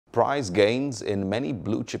Price gains in many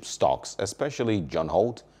blue-chip stocks, especially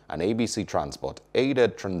Johnholt and ABC Transport,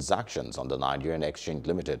 aided transactions on the Nigerian Exchange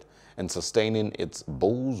Limited in sustaining its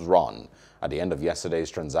bull's run at the end of yesterday's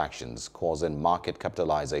transactions, causing market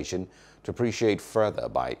capitalization to appreciate further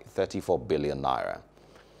by 34 billion naira.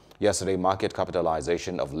 Yesterday, market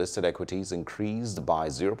capitalization of listed equities increased by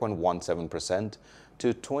 0.17%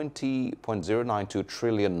 to 20.092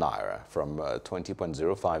 trillion naira from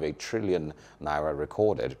 20.058 trillion naira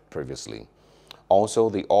recorded previously. Also,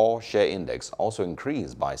 the All Share Index also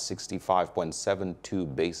increased by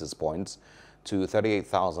 65.72 basis points to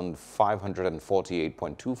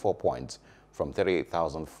 38,548.24 points from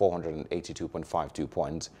 38,482.52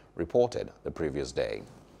 points reported the previous day.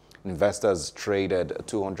 Investors traded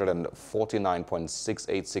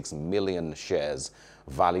 249.686 million shares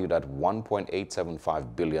valued at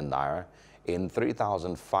 1.875 billion naira in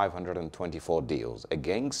 3,524 deals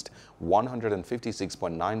against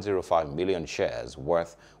 156.905 million shares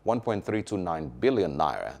worth 1.329 billion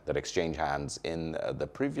naira that exchanged hands in the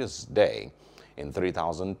previous day in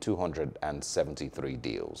 3,273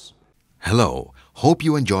 deals. Hello, hope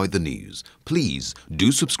you enjoyed the news. Please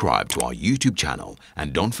do subscribe to our YouTube channel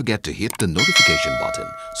and don't forget to hit the notification button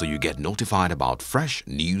so you get notified about fresh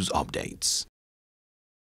news updates.